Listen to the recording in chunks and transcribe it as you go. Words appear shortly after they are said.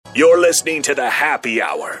You're listening to the Happy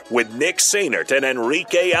Hour with Nick Sainert and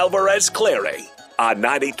Enrique Alvarez Clary on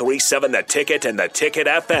 93.7 The Ticket and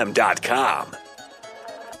theticketfm.com.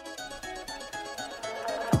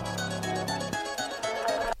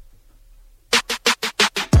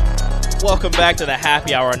 Welcome back to the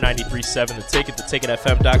Happy Hour on 93.7 The Ticket,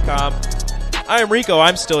 theticketfm.com. I am Rico.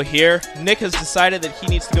 I'm still here. Nick has decided that he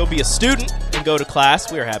needs to go be a student and go to class.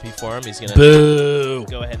 We are happy for him. He's going to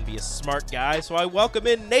go ahead and be a smart guy. So I welcome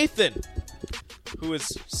in Nathan, who is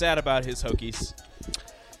sad about his Hokies.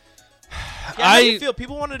 Yeah, how do you feel?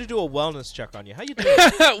 People wanted to do a wellness check on you. How you doing?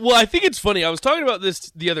 Well, I think it's funny. I was talking about this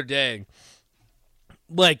the other day.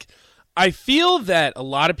 Like, I feel that a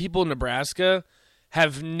lot of people in Nebraska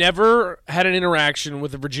have never had an interaction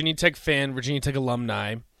with a Virginia Tech fan, Virginia Tech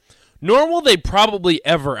alumni, nor will they probably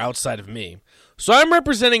ever outside of me. So I'm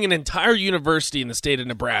representing an entire university in the state of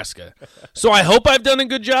Nebraska. So I hope I've done a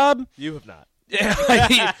good job. You have not.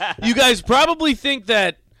 You guys probably think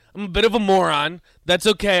that I'm a bit of a moron. That's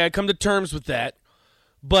okay. I come to terms with that.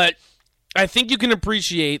 But I think you can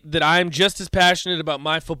appreciate that I'm just as passionate about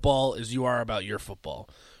my football as you are about your football,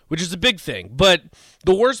 which is a big thing. But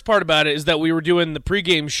the worst part about it is that we were doing the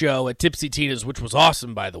pregame show at Tipsy Tina's, which was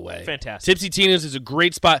awesome, by the way. Fantastic. Tipsy Tina's is a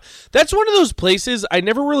great spot. That's one of those places I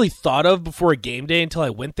never really thought of before a game day until I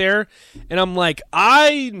went there. And I'm like,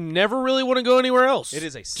 I never really want to go anywhere else. It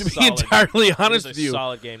is a to be entirely honest with you.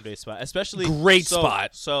 Solid game day spot, especially great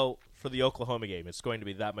spot. So for the Oklahoma game, it's going to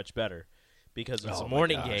be that much better because it's a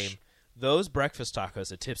morning game. Those breakfast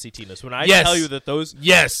tacos at Tipsy Tina's, when I tell you that those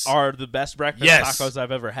are the best breakfast tacos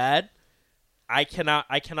I've ever had, I cannot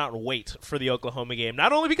wait for the Oklahoma game.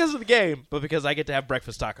 Not only because of the game, but because I get to have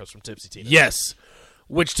breakfast tacos from Tipsy Tina's. Yes.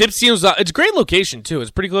 Which Tipsy Tina's, it's a great location too.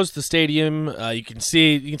 It's pretty close to the stadium. You can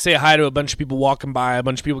say hi to a bunch of people walking by. A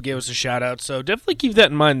bunch of people gave us a shout out. So definitely keep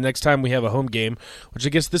that in mind next time we have a home game, which I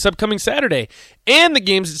guess this upcoming Saturday. And the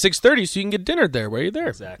game's at 6:30, so you can get dinner there while you're there.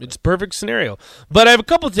 Exactly. It's a perfect scenario. But I have a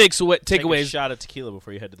couple of takeaways. Take a shot of tequila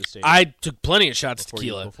before you head to the stadium. I took plenty of shots of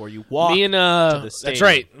tequila before you walk to the stadium. That's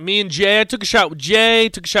right. Me and Jay. I took a shot with Jay.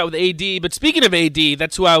 Took a shot with AD. But speaking of AD,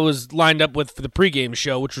 that's who I was lined up with for the pregame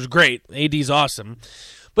show, which was great. AD's awesome.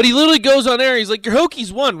 But he literally goes on there. He's like, "Your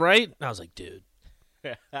Hokies won, right?" And I was like, "Dude,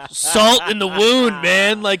 salt in the wound,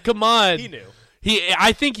 man. Like, come on." He knew.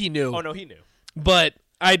 I think he knew. Oh no, he knew. But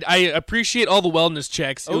I appreciate all the wellness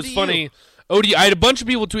checks. It was funny. ODU. I had a bunch of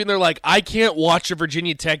people tweeting. They're like, "I can't watch a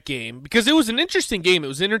Virginia Tech game because it was an interesting game. It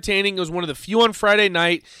was entertaining. It was one of the few on Friday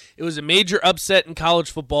night. It was a major upset in college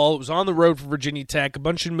football. It was on the road for Virginia Tech. A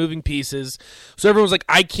bunch of moving pieces. So everyone was like,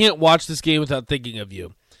 "I can't watch this game without thinking of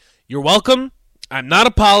you." You're welcome. I'm not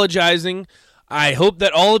apologizing. I hope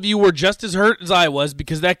that all of you were just as hurt as I was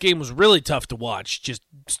because that game was really tough to watch. Just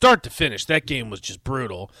start to finish, that game was just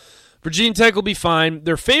brutal. Virginia Tech will be fine.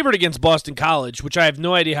 They're favored against Boston College, which I have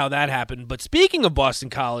no idea how that happened. But speaking of Boston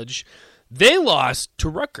College, they lost to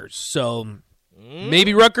Rutgers. So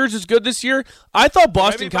maybe Rutgers is good this year. I thought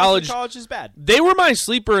Boston College is bad. They were my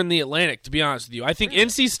sleeper in the Atlantic, to be honest with you. I think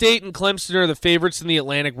NC State and Clemson are the favorites in the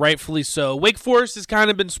Atlantic, rightfully so. Wake Forest has kind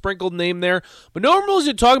of been sprinkled name there. But no one really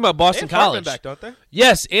is talking about Boston College. Back, don't they?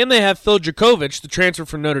 Yes, and they have Phil Dracovic, the transfer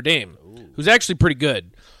from Notre Dame, who's actually pretty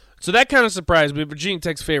good. So that kind of surprised me. Virginia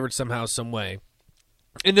Tech's favorite somehow, some way.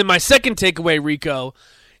 And then my second takeaway, Rico,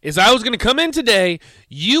 is I was going to come in today.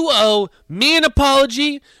 You owe me an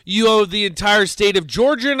apology. You owe the entire state of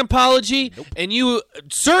Georgia an apology. Nope. And you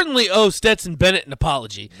certainly owe Stetson Bennett an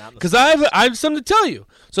apology. Because I have something to tell you.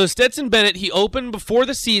 So Stetson Bennett, he opened before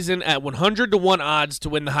the season at 100-1 odds to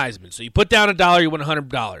win the Heisman. So you put down $1, you win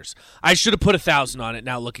 $100. I should have put $1,000 on it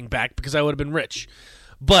now looking back because I would have been rich.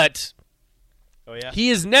 But he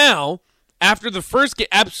is now, after the first game,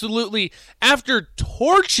 absolutely, after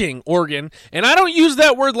torching Oregon, and I don't use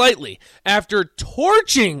that word lightly, after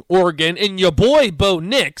torching Oregon and your boy Bo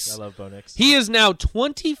Nix, I love Bo Nix. He is now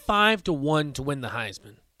 25-1 to win the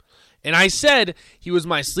Heisman. And I said he was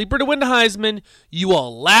my sleeper to win the Heisman. You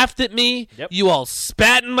all laughed at me. Yep. You all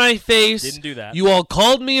spat in my face. Didn't do that. You all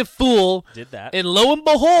called me a fool. Did that. And lo and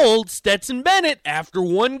behold, Stetson Bennett, after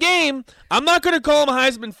one game, I'm not going to call him a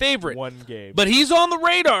Heisman favorite. One game. But he's on the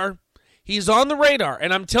radar. He's on the radar.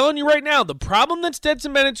 And I'm telling you right now, the problem that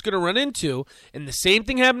Stetson Bennett's going to run into, and the same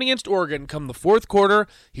thing happened against Oregon, come the fourth quarter,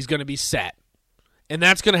 he's going to be sat. And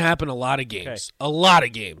that's going to happen a lot of games. Okay. A lot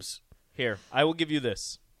of games. Here, I will give you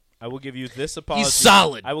this. I will give you this apology. He's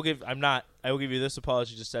solid. I will give you this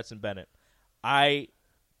apology to Stetson Bennett. To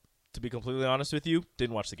be completely honest with you,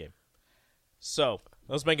 didn't watch the game. So,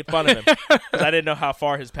 I was making fun of him because I didn't know how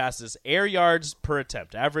far his passes. Air yards per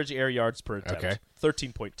attempt. Average air yards per attempt. Okay.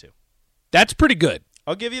 13.2. That's pretty good.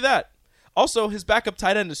 I'll give you that. Also, his backup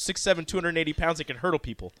tight end is 6'7", 280 pounds. He can hurdle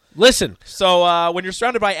people. Listen, So when you're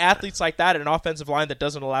surrounded by athletes like that and an offensive line that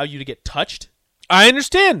doesn't allow you to get touched, I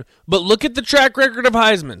understand, but look at the track record of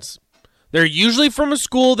Heisman's. They're usually from a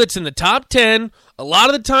school that's in the top 10, a lot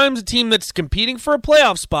of the times a team that's competing for a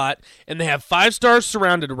playoff spot, and they have 5 stars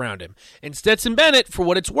surrounded around him. And Stetson Bennett, for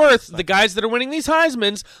what it's worth, the guys that are winning these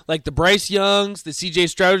Heismans, like the Bryce Youngs, the C.J.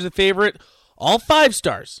 Stroud's the favorite, all 5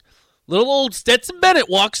 stars. Little old Stetson Bennett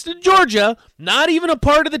walks to Georgia, not even a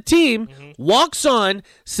part of the team, walks on,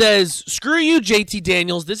 says, screw you, JT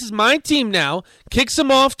Daniels, this is my team now, kicks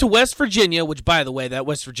him off to West Virginia, which, by the way, that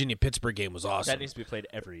West Virginia-Pittsburgh game was awesome. that needs to be played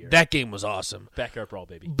every year. That game was awesome. Backyard brawl,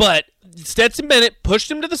 baby. But Stetson Bennett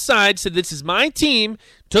pushed him to the side, said, this is my team,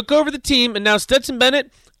 took over the team, and now Stetson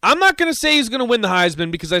Bennett, I'm not going to say he's going to win the Heisman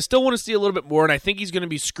because I still want to see a little bit more, and I think he's going to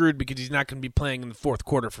be screwed because he's not going to be playing in the fourth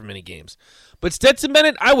quarter for many games. But Stetson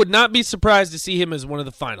Bennett, I would not be surprised to see him as one of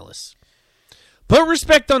the finalists. Put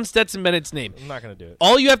respect on Stetson Bennett's name. I'm not going to do it.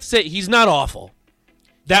 All you have to say, he's not awful.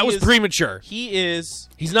 That was premature. He's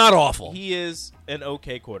not awful. He is an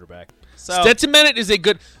okay quarterback. So Stetson Bennett is a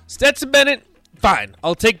good... Stetson Bennett, fine.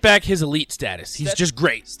 I'll take back his elite status. He's just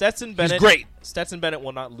great. Stetson Bennett, He's great. Stetson Bennett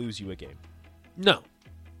will not lose you a game. No.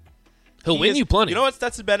 He'll He win is- you plenty. You know what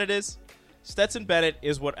Stetson Bennett is? Stetson Bennett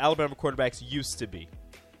is what Alabama quarterbacks used to be.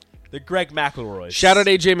 The Greg McElroys. Shout out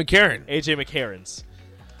A.J. McCarron. AJ McCarrons.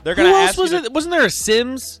 They're Who going to else ask was you it? Wasn't there a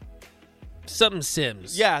Sims? Something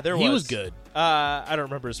Sims. Yeah, there was. He was good. I don't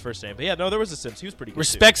remember his first name, but yeah, no, there was a Sims. He was pretty good.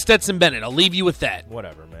 Respect Stetson Bennett. I'll leave you with that. Too.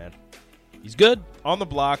 Whatever, man. He's good. On the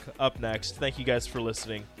block, up next. Thank you guys for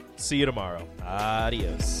listening. See you tomorrow.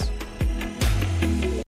 Adios.